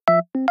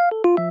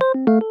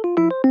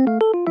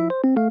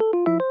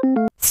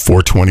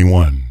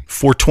421.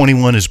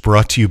 421 is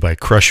brought to you by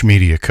Crush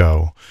Media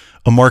Co.,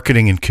 a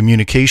marketing and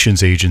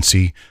communications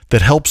agency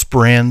that helps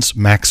brands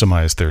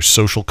maximize their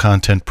social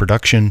content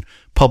production,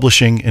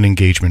 publishing, and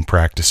engagement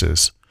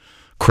practices.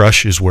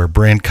 Crush is where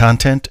brand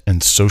content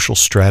and social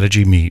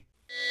strategy meet.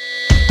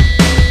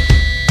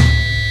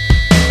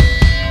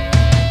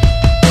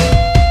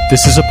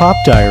 This is a Pop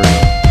Diary.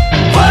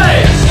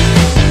 Play!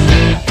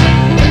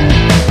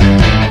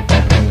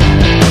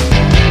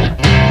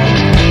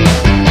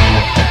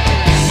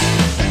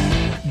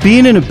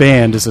 Being in a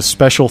band is a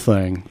special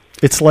thing.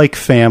 It's like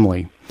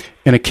family.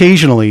 And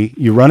occasionally,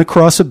 you run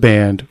across a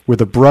band where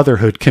the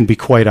brotherhood can be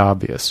quite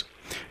obvious.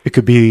 It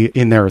could be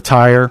in their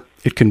attire.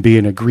 It can be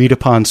an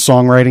agreed-upon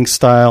songwriting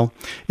style.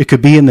 It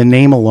could be in the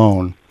name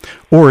alone.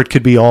 Or it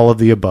could be all of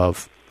the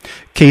above.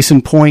 Case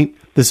in point,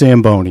 the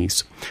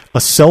Zambonis,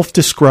 a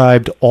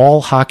self-described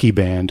all-hockey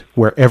band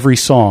where every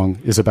song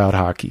is about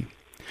hockey.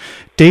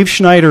 Dave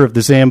Schneider of the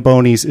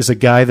Zambonis is a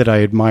guy that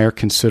I admire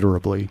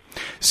considerably.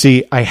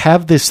 See, I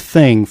have this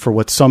thing for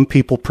what some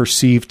people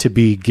perceive to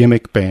be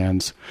gimmick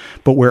bands,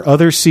 but where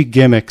others see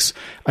gimmicks,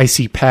 I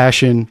see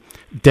passion,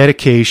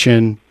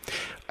 dedication,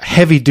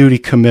 heavy-duty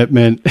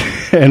commitment,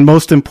 and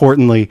most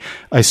importantly,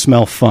 I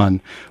smell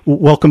fun.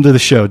 Welcome to the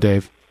show,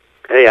 Dave.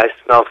 Hey, I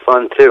smell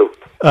fun, too.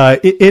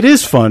 It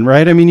is fun,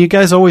 right? I mean, you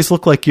guys always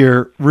look like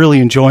you're really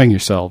enjoying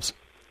yourselves.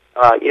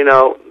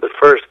 The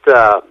first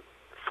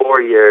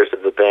 4 years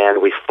of the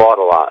band, we fought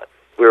a lot.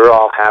 We were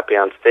all happy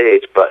on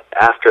stage, but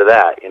after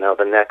that,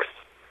 the next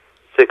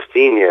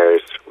 16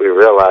 years, we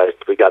realized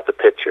we got the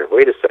picture.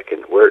 Wait a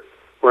second, we're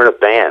in a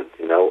band,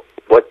 who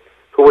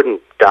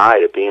wouldn't die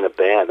to be in a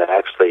band that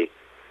actually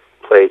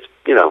plays,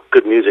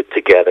 good music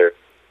together,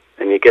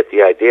 and you get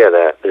the idea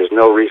that there's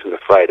no reason to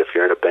fight if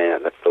you're in a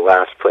band. That's the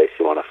last place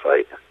you want to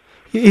fight.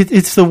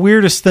 It's the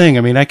weirdest thing.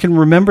 I mean, I can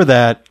remember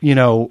that,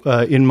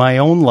 in my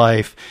own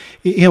life.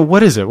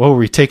 What is it? Well, were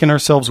we taking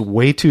ourselves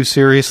way too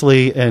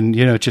seriously and,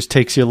 it just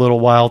takes you a little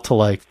while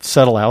to,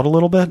 settle out a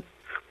little bit?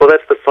 Well,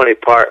 that's the funny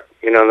part.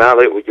 Now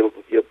that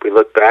we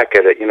look back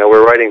at it,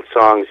 we're writing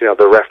songs,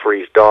 The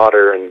Referee's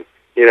Daughter, and,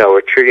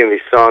 we're treating these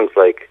songs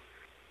like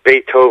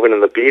Beethoven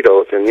and the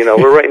Beatles, and,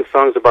 we're writing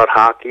songs about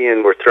hockey,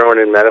 and we're throwing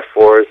in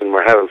metaphors, and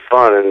we're having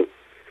fun, and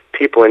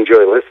people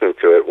enjoy listening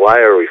to it. Why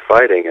are we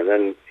fighting? And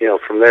then,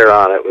 from there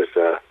on, it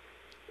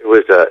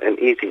was an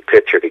easy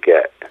picture to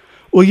get.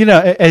 Well,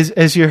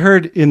 as you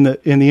heard in the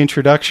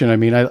introduction, I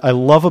mean, I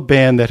love a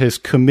band that has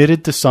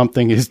committed to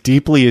something as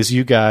deeply as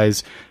you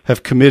guys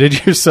have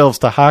committed yourselves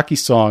to hockey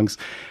songs.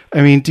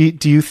 I mean,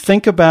 do you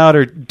think about,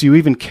 or do you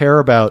even care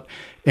about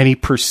any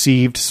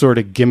perceived sort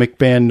of gimmick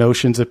band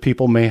notions that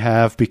people may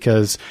have?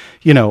 Because,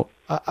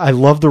 I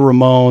love the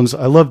Ramones,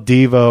 I love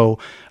Devo.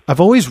 I've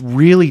always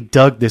really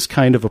dug this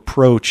kind of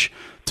approach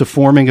to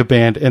forming a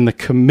band and the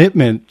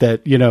commitment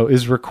that,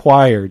 is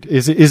required.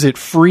 Is it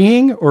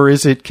freeing or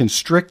is it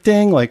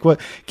constricting? What?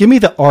 Give me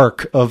the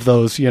arc of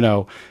those,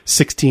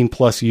 16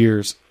 plus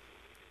years.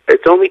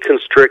 It's only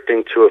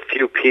constricting to a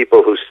few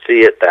people who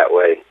see it that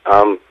way.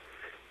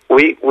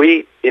 We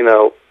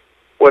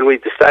when we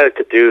decided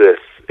to do this,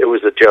 it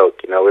was a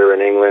joke. We were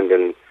in England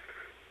and,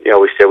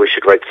 we said we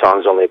should write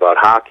songs only about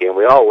hockey, and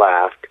we all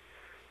laughed.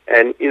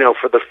 And,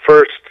 for the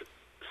first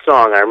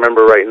song, I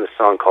remember writing the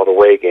song called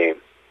Away Game.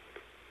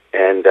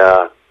 And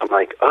I'm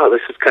like, oh,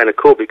 this is kind of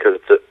cool because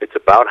it's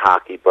about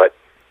hockey, but,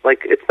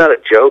 it's not a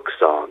joke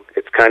song.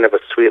 It's kind of a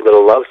sweet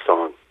little love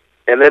song.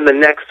 And then the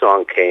next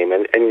song came,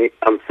 and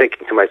I'm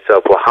thinking to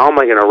myself, well, how am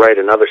I going to write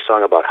another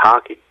song about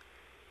hockey?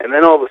 And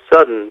then all of a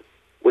sudden,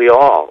 we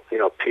all,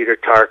 Peter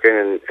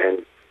Tarkin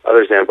and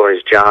other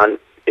Zambonis, John,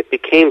 it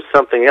became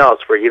something else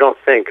where you don't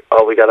think,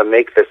 oh, we got to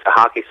make this a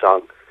hockey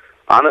song.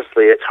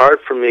 Honestly, it's hard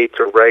for me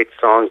to write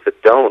songs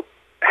that don't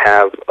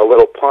have a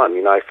little pun.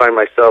 I find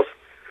myself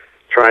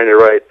trying to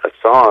write a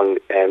song,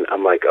 and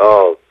I'm like,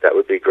 oh, that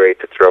would be great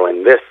to throw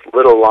in this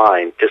little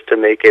line just to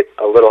make it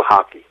a little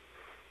hockey.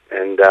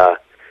 And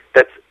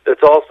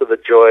that's also the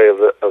joy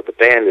of the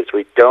band, is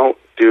we don't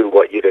do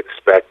what you'd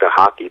expect a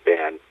hockey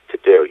band to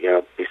do,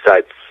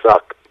 besides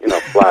suck,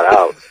 flat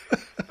out.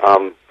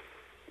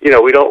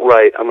 We don't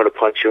write, I'm going to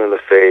punch you in the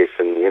face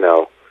and,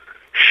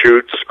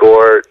 shoot,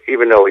 score,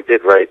 even though we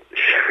did write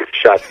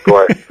shot,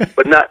 score.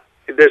 But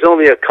there's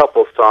only a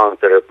couple songs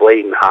that are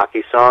blatant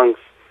hockey songs.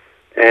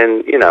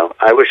 And,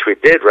 I wish we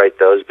did write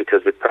those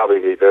because we'd probably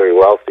be very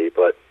wealthy.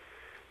 But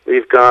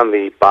we've gone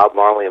the Bob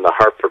Marley and the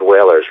Hartford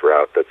Whalers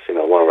route. That's,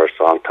 one of our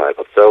song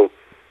titles. So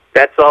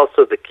that's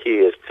also the key,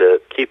 is to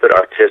keep it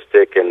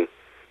artistic and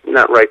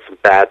not write some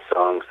bad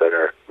songs that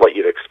are what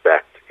you'd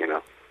expect,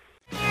 Well,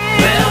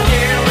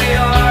 here we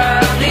are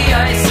on the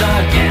ice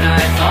again.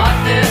 I thought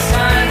this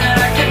time that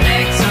I could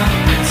make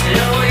something.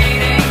 Still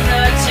waiting,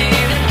 the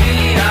team and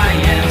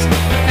PIMs.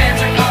 The fans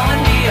are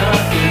calling me a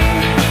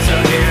fool. So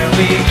here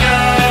we go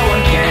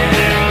again.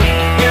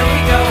 Here we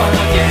go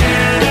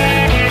again.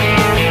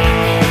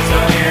 So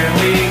here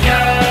we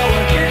go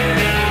again.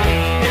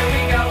 Here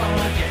we go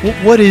again.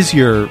 What is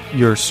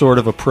your sort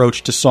of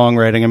approach to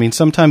songwriting? I mean,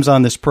 sometimes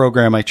on this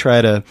program I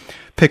try to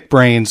pick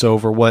brains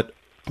over what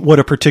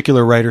a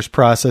particular writer's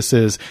process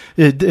is.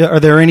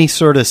 Are there any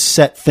sort of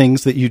set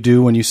things that you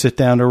do when you sit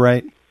down to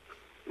write?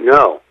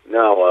 No.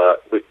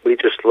 We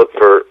just look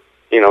for,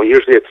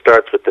 usually it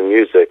starts with the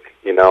music.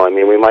 I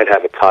mean, we might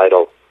have a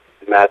title.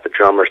 Matt, the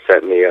drummer,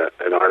 sent me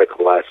an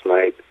article last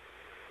night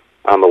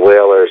on the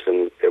Wailers,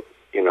 and there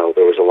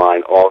was a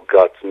line, "All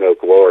guts, no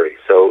glory."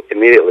 So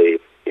immediately,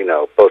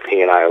 both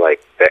he and I are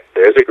like,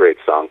 "There's a great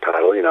song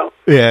title."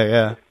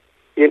 Yeah.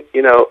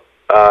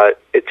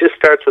 It just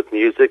starts with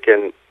music,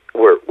 and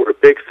we're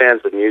big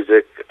fans of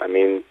music. I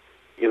mean,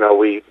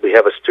 we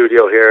have a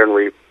studio here,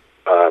 and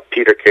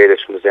Peter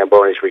Cadis from the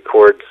Zambonis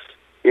records,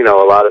 a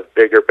lot of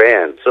bigger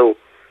bands. So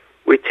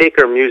we take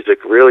our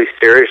music really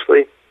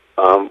seriously.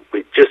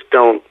 We just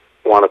don't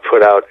want to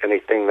put out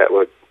anything that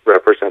would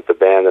represent the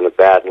band in a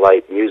bad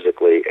light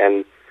musically,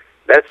 and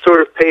that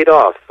sort of paid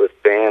off with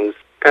bands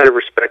kind of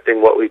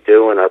respecting what we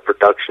do and our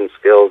production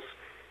skills,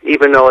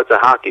 even though it's a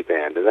hockey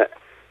band, and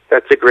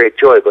that's a great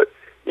joy. But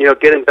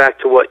getting back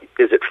to what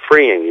is it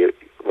freeing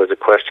was a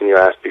question you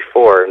asked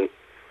before, and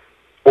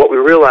what we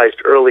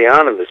realized early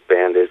on in this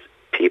band is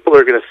people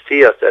are going to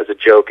see us as a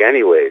joke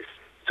anyways.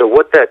 So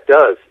what that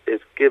does is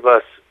give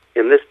us,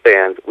 in this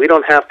band, we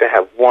don't have to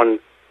have one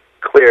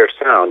clear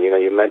sound.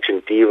 You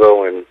mentioned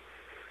Devo and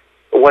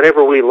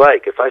whatever we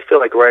like. If I feel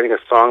like writing a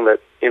song that,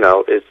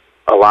 is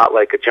a lot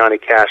like a Johnny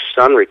Cash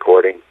Sun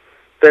recording,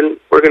 then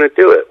we're going to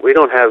do it. We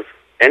don't have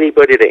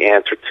anybody to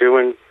answer to,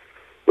 and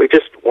we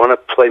just want to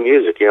play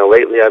music.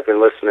 Lately I've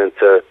been listening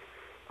to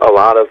a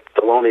lot of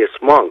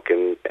Thelonious Monk,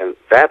 and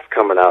that's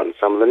coming out in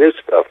some of the new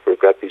stuff. We've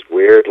got these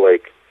weird,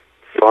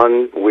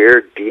 fun,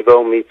 weird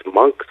Devo meets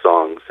Monk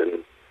songs,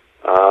 and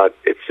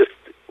it's just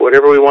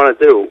whatever we want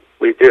to do,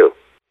 we do.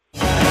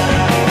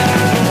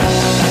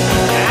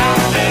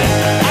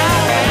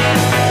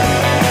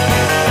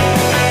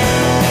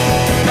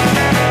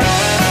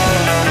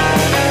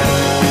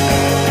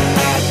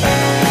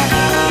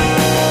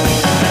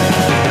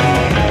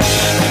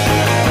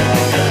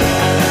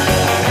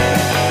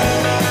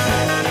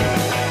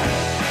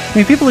 I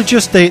mean, people are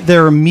just,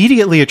 they're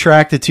immediately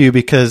attracted to you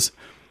because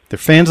they're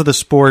fans of the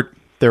sport.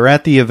 They're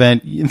at the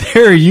event.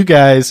 There are you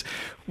guys,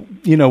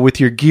 with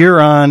your gear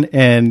on,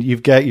 and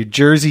you've got your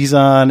jerseys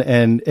on,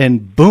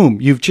 and boom,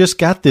 you've just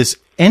got this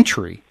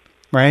entry,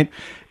 right?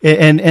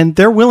 And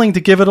they're willing to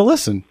give it a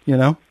listen,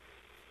 Yeah,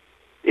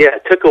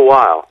 it took a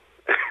while.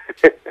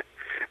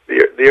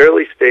 The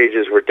early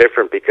stages were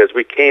different because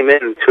we came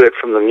into it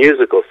from the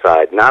musical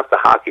side, not the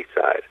hockey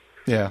side.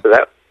 Yeah. So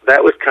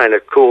that was kind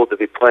of cool to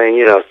be playing,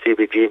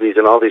 CBGBs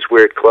and all these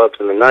weird clubs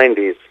in the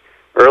 90s,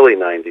 early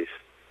 90s.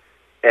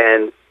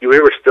 And we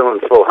were still in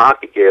full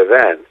hockey gear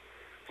then.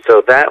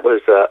 So that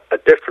was a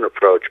different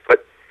approach.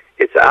 But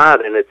it's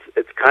odd, and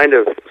it's kind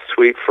of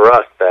sweet for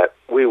us that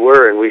we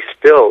were, and we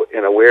still,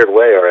 in a weird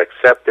way, are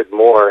accepted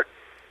more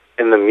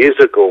in the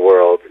musical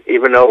world,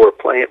 even though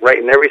we're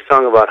writing every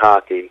song about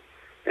hockey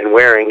and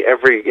wearing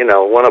every,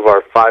 one of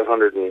our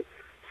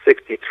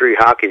 563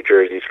 hockey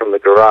jerseys from the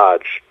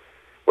garage.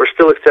 We're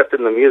still accepted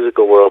in the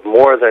musical world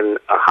more than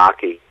a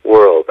hockey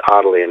world,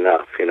 oddly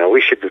enough.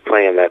 We should be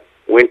playing that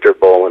Winter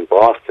Bowl in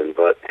Boston,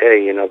 but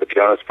hey, the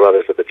Jonas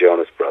Brothers are the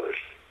Jonas Brothers.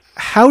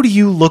 How do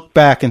you look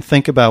back and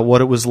think about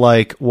what it was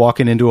like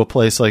walking into a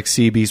place like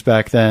CB's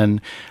back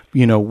then,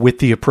 with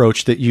the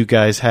approach that you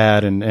guys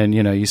had, and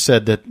you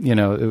said that,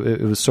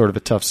 it was sort of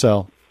a tough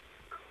sell?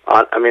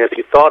 I mean, if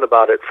you thought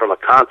about it from a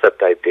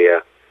concept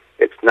idea,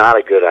 it's not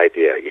a good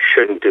idea. You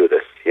shouldn't do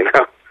this,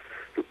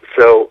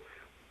 So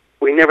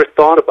we never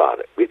thought about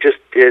it. We just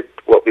did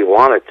what we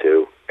wanted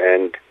to,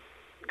 and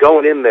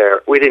going in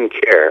there, we didn't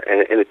care,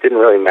 and it didn't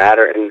really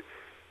matter, and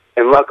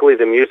luckily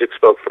the music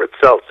spoke for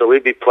itself. So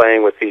we'd be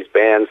playing with these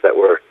bands that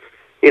were,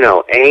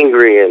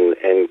 angry and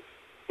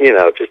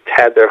just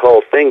had their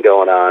whole thing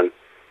going on.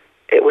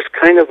 It was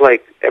kind of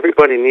like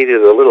everybody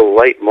needed a little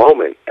light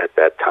moment at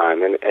that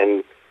time,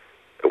 and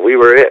we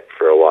were it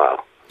for a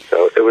while.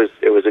 So it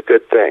was a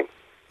good thing.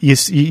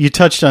 You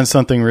touched on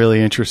something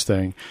really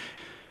interesting.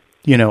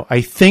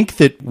 I think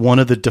that one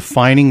of the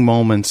defining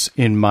moments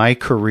in my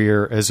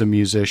career as a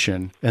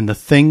musician, and the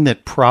thing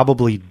that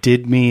probably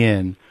did me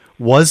in,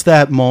 was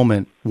that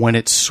moment when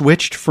it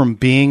switched from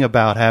being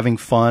about having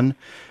fun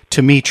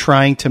to me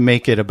trying to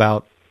make it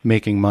about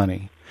making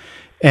money.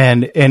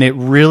 And it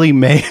really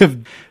may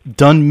have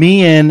done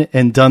me in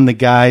and done the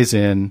guys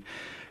in.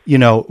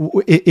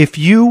 If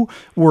you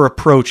were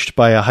approached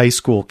by a high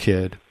school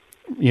kid,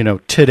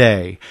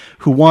 today,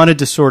 who wanted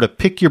to sort of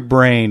pick your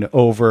brain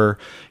over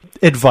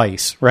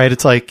advice, right?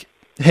 It's like,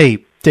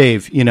 hey,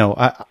 Dave,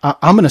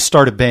 I'm going to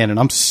start a band and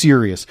I'm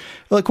serious.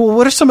 Like, well,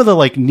 what are some of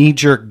the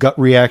knee-jerk gut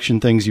reaction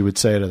things you would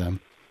say to them?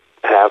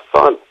 Have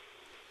fun.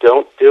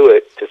 Don't do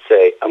it to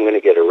say, I'm going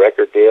to get a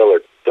record deal, or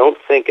don't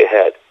think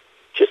ahead.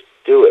 Just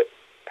do it.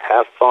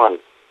 Have fun.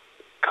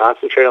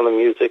 Concentrate on the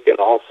music, and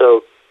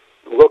also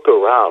look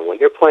around. When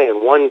you're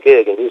playing one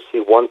gig and you see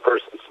one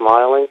person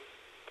smiling,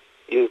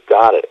 you've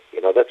got it.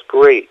 That's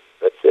great.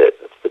 That's it.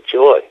 That's the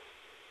joy.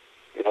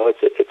 You know,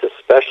 it's a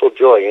special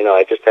joy. You know,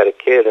 I just had a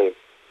kid, and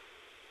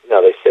you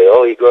know, they say,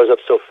 "Oh, he grows up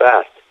so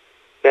fast."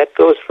 That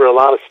goes for a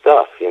lot of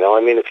stuff. You know,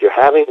 I mean, if you're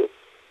having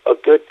a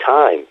good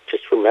time,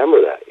 just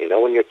remember that. You know,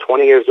 when you're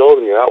 20 years old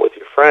and you're out with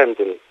your friends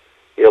and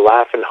you're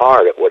laughing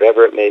hard at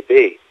whatever it may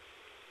be,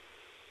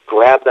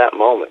 grab that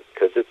moment,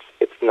 because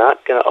it's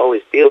not going to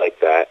always be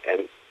like that,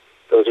 and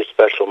those are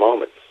special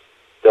moments.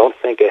 Don't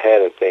think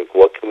ahead and think,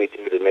 what can we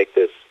do to make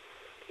this,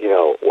 you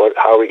know,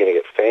 how are we going to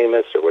get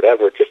famous or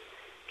whatever. Just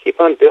keep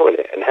on doing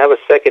it and have a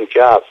second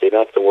job so you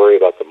don't have to worry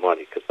about the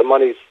money, because the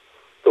money's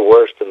the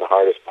worst and the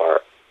hardest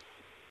part.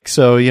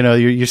 So, you know,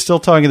 you're still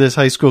talking to this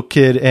high school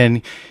kid,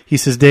 and he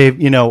says, Dave,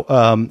 you know,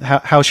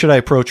 how should I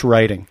approach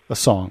writing a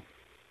song?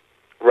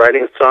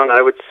 Writing a song,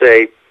 I would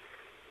say,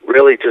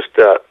 really just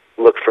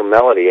look for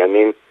melody. I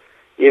mean,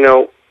 you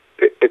know,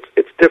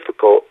 it's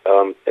difficult.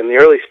 In the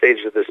early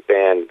stages of this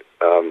band,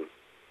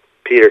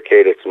 Peter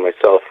Kadix and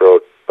myself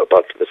wrote a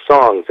bunch of the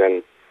songs,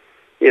 and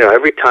you know,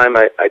 every time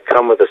I'd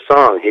come with a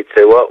song, he'd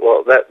say,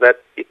 "Well,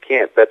 that you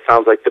can't. That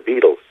sounds like the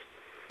Beatles,"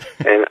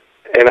 and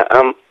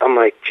I'm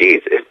like,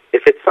 "Geez,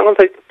 if it sounds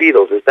like the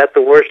Beatles, is that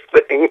the worst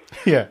thing?"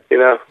 Yeah. You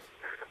know,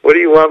 what do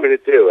you want me to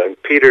do?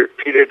 And Peter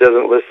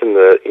doesn't listen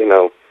to, you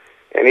know,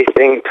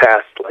 anything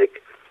past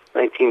like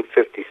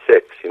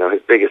 1956. You know,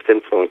 his biggest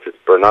influence is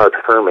Bernard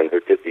Herrmann, who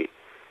did the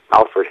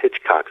Alfred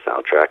Hitchcock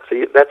soundtrack.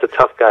 So that's a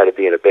tough guy to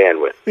be in a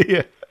band with.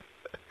 Yeah.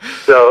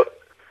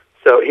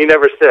 So he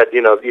never said,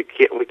 you know,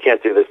 we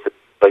can't do this.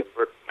 Like,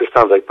 this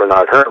sounds like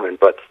Bernard Herrmann,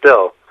 but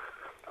still,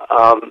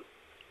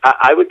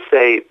 I would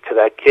say to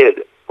that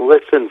kid,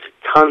 listen to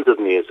tons of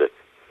music.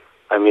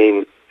 I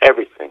mean,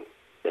 everything,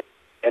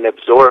 and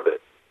absorb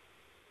it.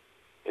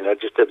 You know,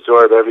 just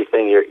absorb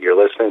everything you're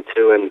listening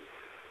to, and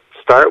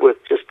start with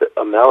just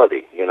a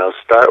melody. You know,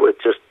 start with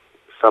just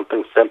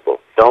something simple.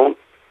 Don't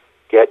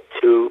get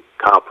too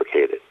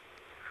complicated.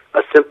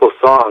 A simple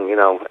song, you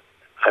know,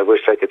 I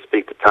wish I could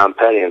speak to Tom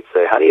Petty and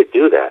say, how do you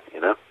do that, you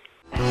know?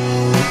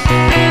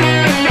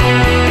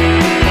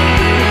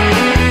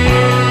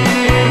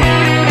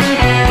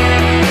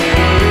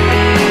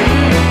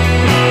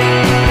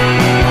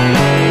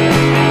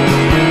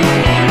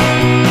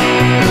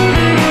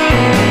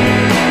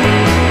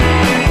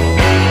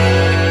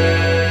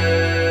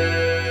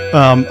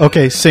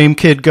 Okay, same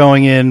kid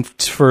going in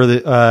for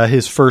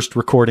his first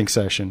recording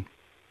session.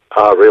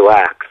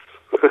 Relax.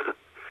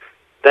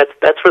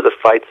 That's where the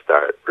fights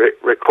start.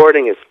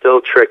 Recording is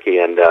still tricky,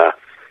 and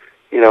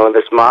you know, in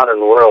this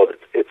modern world,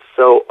 it's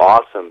so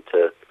awesome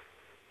to,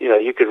 you know,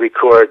 you could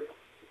record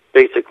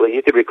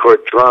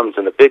drums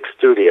in a big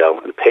studio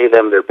and pay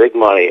them their big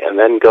money, and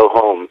then go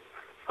home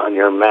on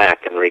your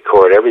Mac and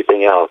record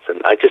everything else.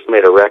 And I just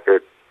made a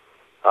record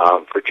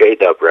for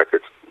J-Dub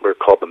Records. We're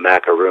called the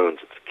Macaroons.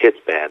 It's a kids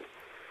band.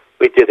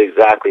 We did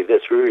exactly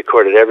this. We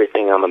recorded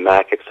everything on the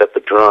Mac except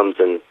the drums,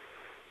 and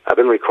I've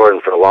been recording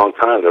for a long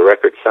time. The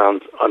record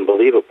sounds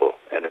unbelievable,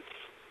 and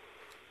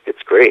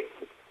it's great.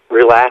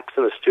 Relax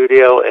in the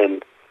studio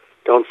and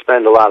don't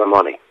spend a lot of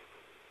money.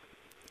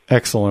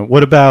 Excellent.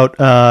 What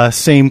about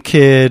same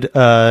kid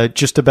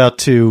just about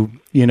to,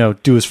 you know,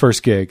 do his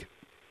first gig?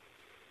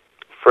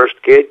 First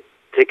gig,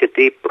 take a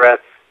deep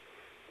breath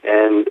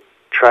and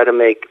try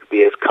to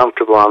be as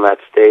comfortable on that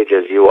stage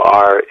as you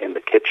are in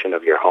the kitchen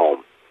of your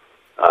home.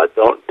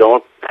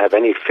 Don't have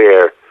any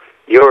fear.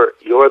 You're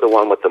the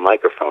one with the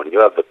microphone. You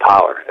have the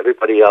power.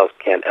 Everybody else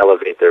can't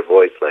elevate their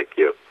voice like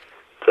you.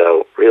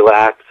 So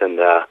relax and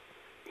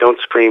don't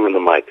scream in the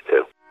mic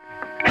too.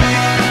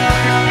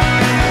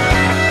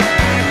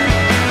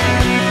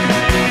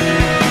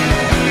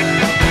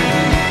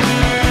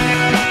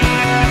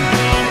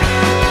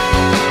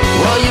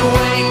 Well, you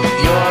wait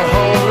your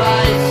whole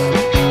life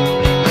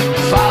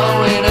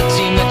following a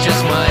team that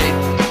just might.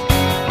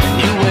 And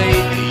you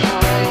wait,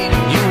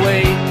 and you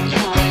wait,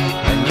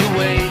 and you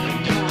wait, and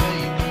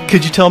you wait.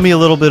 Could you tell me a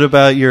little bit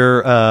about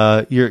your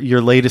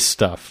latest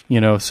stuff? You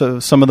know, so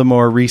some of the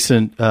more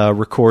recent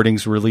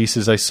recordings,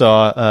 releases. I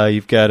saw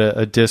you've got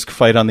a disc,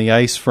 "Fight on the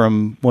Ice,"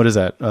 from what is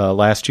that?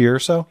 Last year or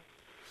so?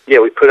 Yeah,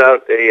 we put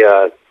out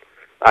a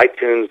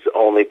iTunes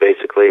only,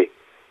 basically,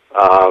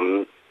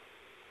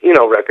 you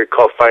know, record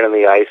called "Fight on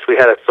the Ice." We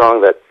had a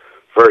song that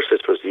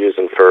Versus was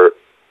using for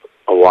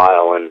a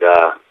while, and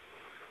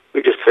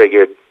we just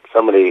figured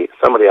somebody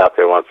out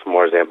there wants some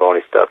more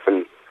Zamboni stuff,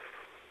 and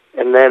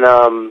then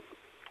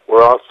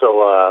we're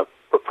also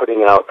we're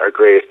putting out our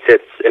greatest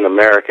hits in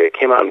America. It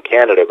came out in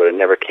Canada, but it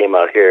never came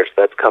out here, so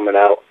that's coming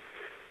out.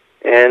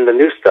 And the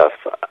new stuff,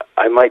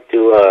 I might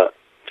do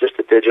just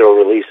a digital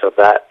release of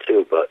that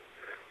too, but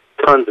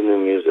tons of new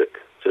music,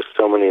 just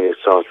so many new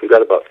songs. We've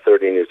got about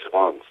 30 new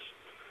songs,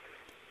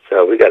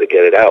 so we got to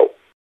get it out.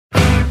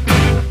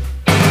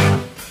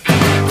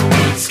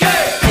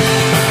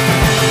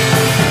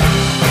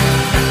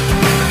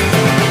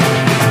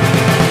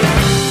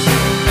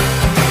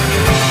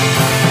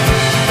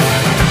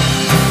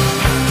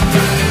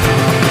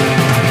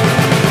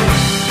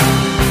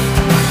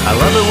 I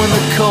love it when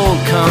the cold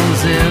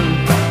comes in.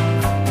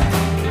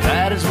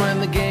 That is when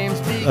the games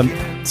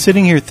begin.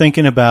 sitting here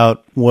thinking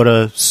about what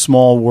a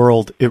small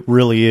world it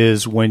really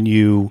is when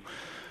you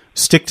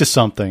stick to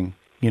something,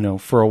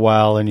 for a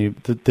while, and you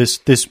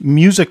this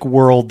music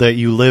world that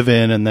you live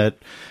in, and that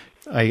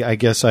I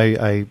guess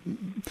I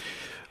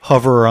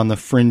hover on the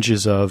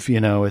fringes of.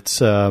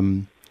 It's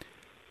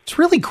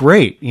really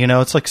great.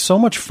 It's like so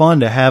much fun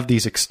to have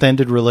these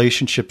extended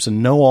relationships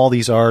and know all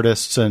these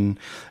artists, and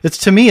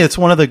to me it's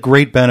one of the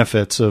great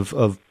benefits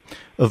of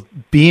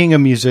being a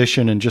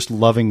musician and just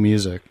loving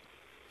music.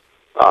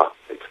 Oh,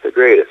 it's the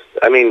greatest.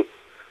 I mean,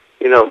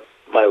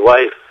 my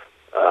wife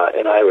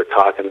and I were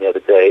talking the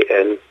other day,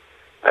 and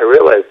I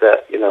realized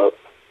that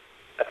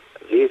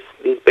these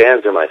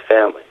bands are my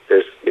family.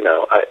 There's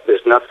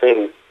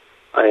nothing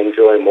I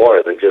enjoy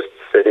more than just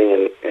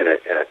sitting in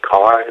a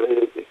car. I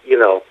mean,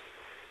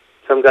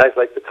 some guys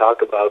like to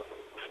talk about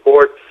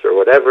sports or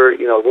whatever.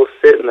 We'll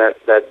sit in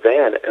that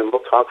van and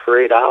we'll talk for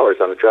 8 hours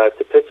on the drive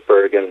to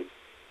Pittsburgh, and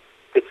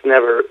it's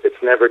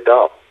never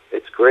dull.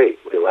 It's great.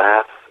 We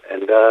laugh,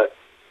 and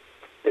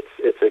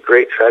it's a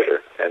great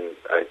treasure, and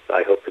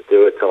I hope to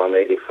do it till I'm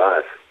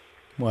 85.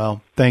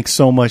 Well, thanks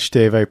so much,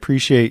 Dave. I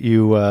appreciate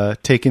you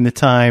taking the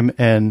time,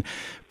 and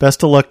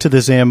best of luck to the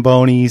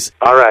Zambonis.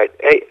 All right.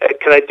 Hey,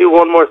 can I do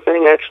one more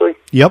thing, actually?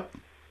 Yep.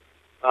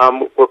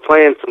 We're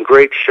playing some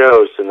great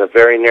shows in the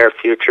very near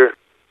future.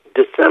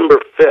 December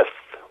 5th,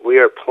 we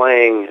are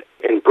playing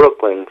in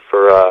Brooklyn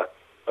for a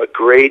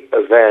great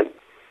event.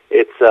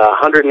 It's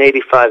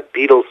 185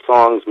 Beatles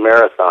songs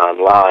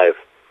marathon live.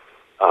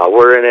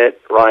 We're in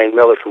it. Ryan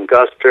Miller from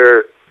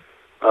Guster,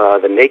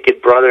 the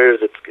Naked Brothers.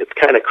 It's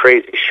kind of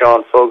crazy.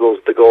 Sean Fogel's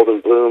The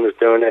Golden Bloom is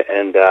doing it,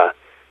 and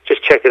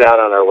just check it out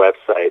on our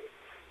website.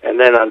 And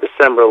then on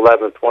December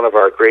 11th, one of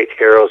our great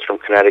heroes from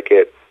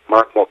Connecticut,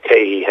 Mark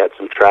Mulcahy, had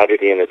some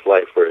tragedy in his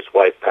life where his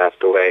wife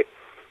passed away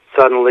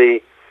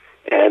suddenly,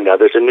 and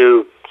there's a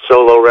new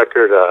solo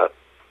record,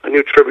 a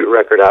new tribute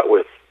record out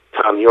with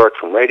Tom York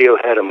from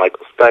Radiohead and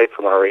Michael Stipe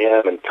from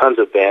R.E.M. and tons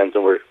of bands,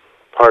 and we're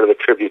part of the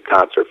tribute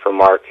concert for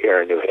Mark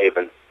here in New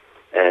Haven,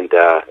 and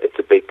it's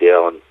a big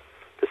deal on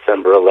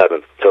December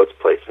 11th, Toad's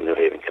Place in New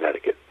Haven,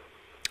 Connecticut.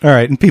 All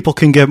right, and people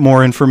can get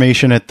more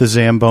information at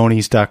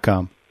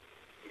thezambonis.com.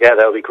 Yeah,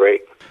 that would be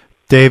great.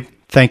 Dave,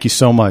 thank you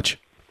so much.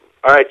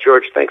 All right,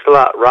 George, thanks a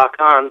lot. Rock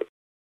on.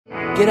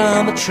 Get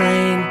on the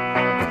train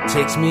that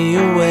takes me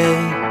away.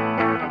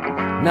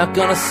 Not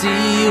gonna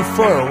see you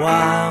for a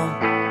while.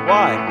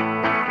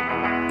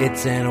 Why?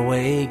 It's an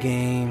away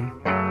game.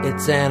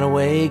 It's an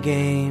away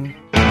game.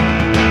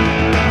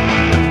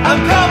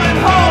 I'm coming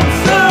home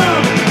soon.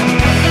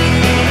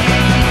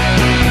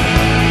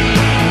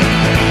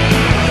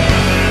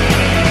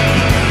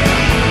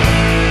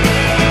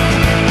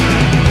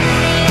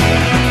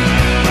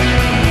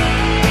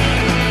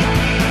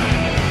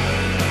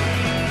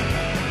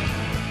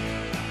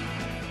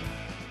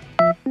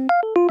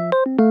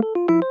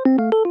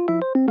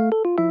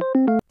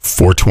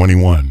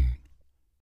 .421